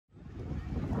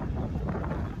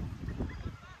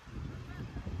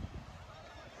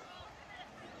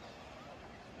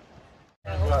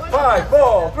5,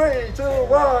 4, 3, 2,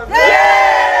 1. Yay!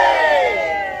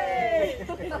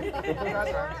 3,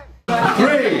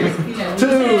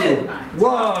 2,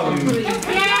 1.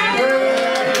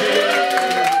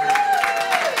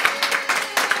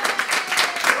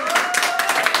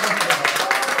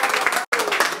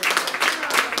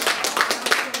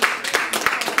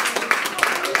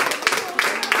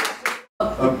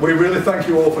 We really thank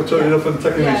you all for turning up and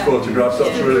taking these photographs.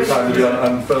 That's really kind of you,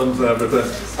 and films and everything.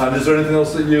 And is there anything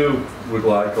else that you would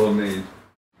like or need?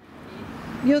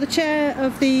 You're the chair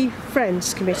of the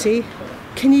Friends Committee.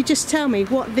 Can you just tell me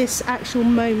what this actual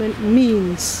moment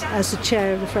means as the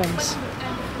chair of the Friends?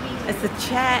 As the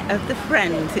chair of the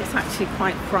Friends, it's actually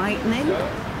quite frightening,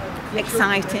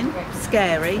 exciting,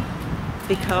 scary,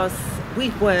 because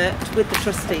we've worked with the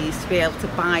trustees to be able to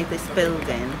buy this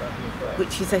building,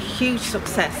 which is a huge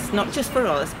success, not just for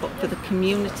us, but for the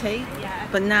community.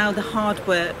 But now the hard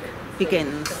work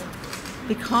begins,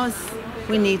 because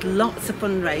we need lots of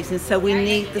fundraising, so we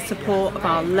need the support of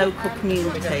our local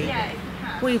community.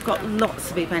 We've got lots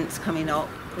of events coming up,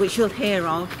 which you'll hear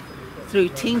of through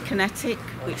Team Kinetic,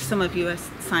 which some of you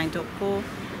have signed up for,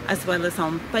 as well as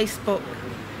on Facebook,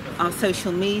 our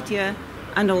social media,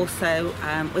 and also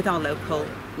with our local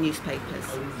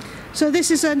newspapers. So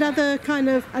this is another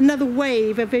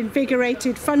wave of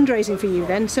invigorated fundraising for you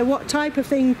then. So what type of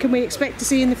thing can we expect to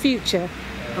see in the future?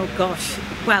 Oh gosh,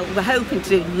 well, we're hoping to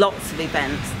do lots of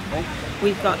events.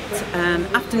 We've got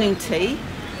afternoon tea,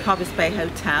 Harvest Bay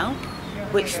Hotel,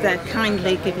 which they're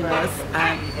kindly giving us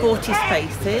 40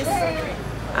 spaces.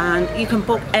 And you can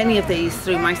book any of these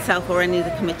through myself or any of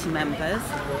the committee members.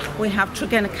 We have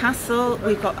Tregenna Castle,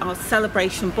 we've got our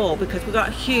celebration ball, because we've got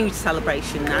a huge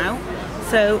celebration now.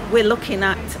 So we're looking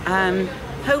at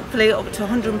hopefully up to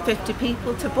 150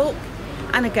 people to book.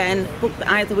 And again, book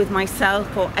either with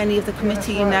myself or any of the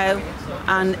committee you know,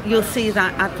 and you'll see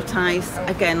that advertised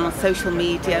again on social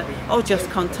media, or just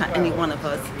contact any one of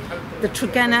us. The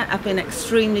Tregenna have been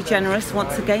extremely generous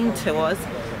once again to us.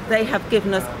 They have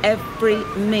given us every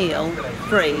meal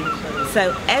free.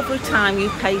 So every time you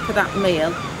pay for that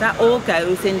meal, that all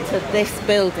goes into this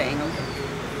building.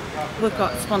 We've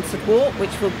got sponsored walk,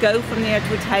 which will go from the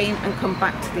Edward Hain and come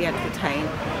back to the Edward Hain.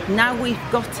 Now we've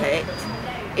got it,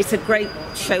 it's a great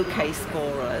showcase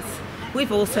for us.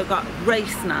 We've also got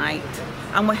race night,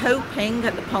 and we're hoping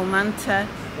at the Polmanta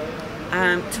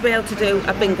to be able to do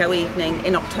a bingo evening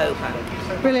in October.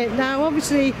 Brilliant. Now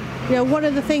obviously, you know, one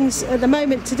of the things at the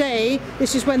moment today,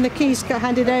 this is when the keys get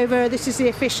handed over, this is the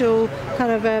official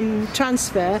kind of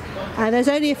transfer, and there's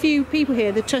only a few people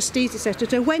here, the trustees, etc.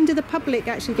 So when do the public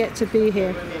actually get to be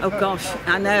here? Oh gosh,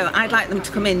 I know. I'd like them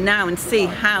to come in now and see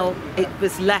how it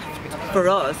was left for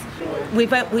us. We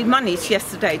managed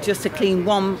yesterday just to clean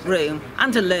one room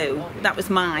and a loo. That was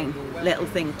mine little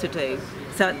thing to do.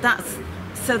 So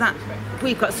that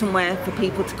we've got somewhere for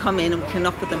people to come in and we can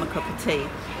offer them a cup of tea.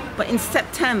 But in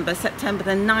September the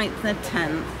 9th and the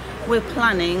 10th, we're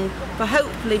planning for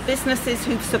hopefully businesses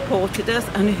who've supported us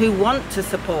and who want to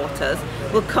support us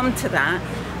will come to that,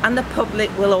 and the public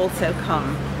will also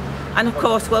come. And of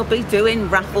course we'll be doing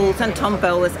raffles and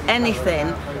tombolas,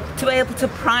 anything to be able to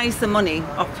prize the money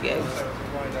off you.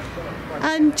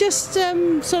 And just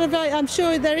I'm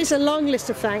sure there is a long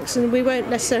list of thanks, and we won't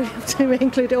necessarily have to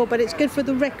include it all, but it's good for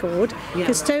the record,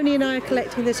 because Tony and I are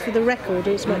collecting this for the record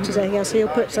as much as anything else. He'll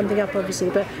put something up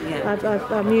obviously, but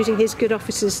I'm using his good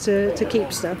offices to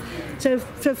keep stuff. So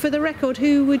for the record,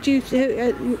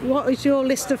 what is your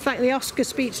list of thanks, the Oscar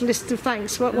speech list of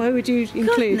thanks? What would you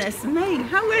include? Goodness me,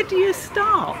 where do you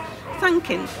start?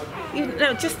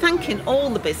 Just thanking all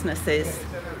the businesses,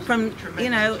 from,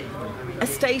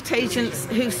 estate agents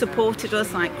who supported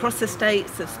us, like Cross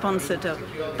Estates have sponsored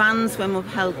bands when we've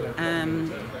held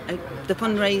the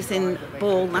fundraising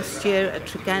ball last year at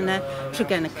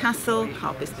Tregenna Castle,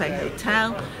 Harvest Bay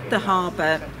Hotel, the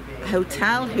Harbour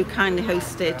Hotel, who kindly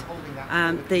hosted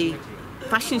the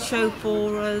fashion show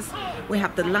for us. We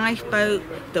have the Lifeboat,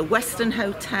 the Western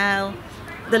Hotel.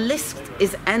 The list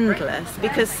is endless,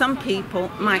 because some people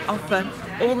might offer,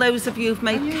 all those of you who've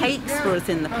made cakes for us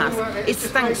in the past, it's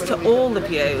thanks to all of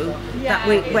you that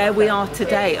where we are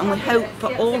today, and we hope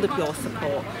for all of your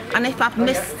support. And if I've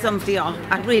missed somebody off,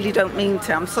 I really don't mean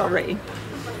to, I'm sorry.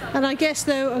 And I guess,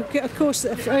 though, of course,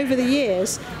 over the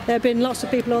years, there have been lots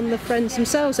of people on the Friends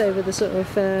themselves over the sort of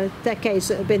decades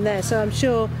that have been there. So I'm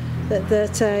sure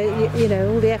that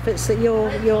all the efforts that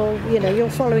you're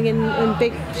following in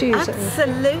big shoes.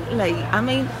 Absolutely. I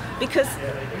mean, because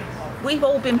we've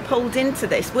all been pulled into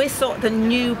this. We're sort of the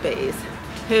newbies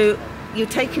who you're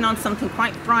taking on something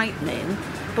quite frightening,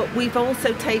 but we've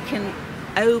also taken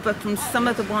over from some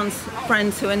of the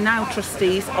friends who are now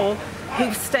trustees or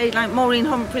who've stayed, like Maureen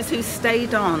Humphreys, who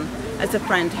stayed on as a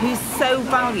friend, who's so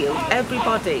valued.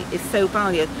 Everybody is so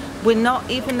valued. We're not,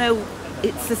 even though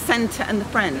it's the centre and the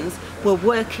friends, we're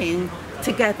working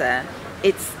together.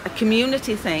 It's a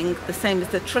community thing, the same as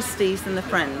the trustees and the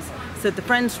friends. So the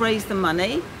friends raise the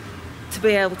money to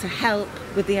be able to help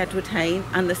with the Edward Hain,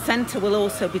 and the centre will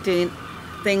also be doing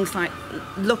things like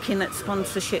looking at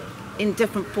sponsorship in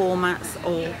different formats,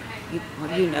 or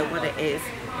you know what it is.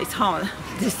 It's hard.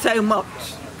 There's so much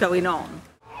going on.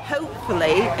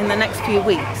 Hopefully in the next few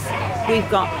weeks we've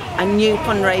got a new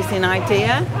fundraising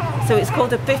idea. So it's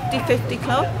called a 50/50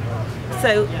 club.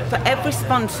 So for every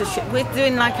sponsorship we're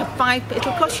doing like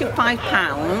it'll cost you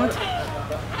 £5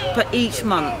 for each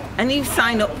month, and you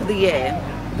sign up for the year.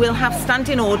 We'll have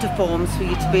standing order forms for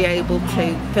you to be able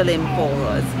to fill in for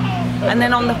us. And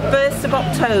then on the 1st of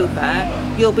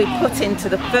October, you'll be put into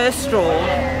the first draw.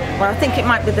 Well, I think it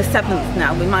might be the 7th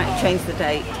now, we might change the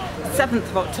date. 7th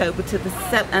of October to the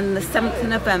 7th of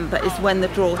November is when the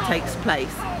draw takes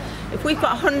place. If we've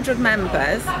got 100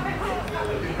 members,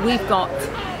 we've got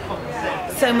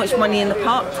so much money in the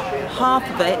pot. Half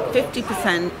of it,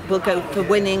 50%, will go for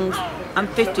winnings, and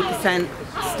 50%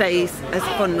 stays as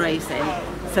fundraising.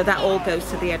 So that all goes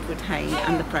to the Edward Hain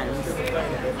and the friends. Is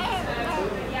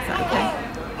that okay?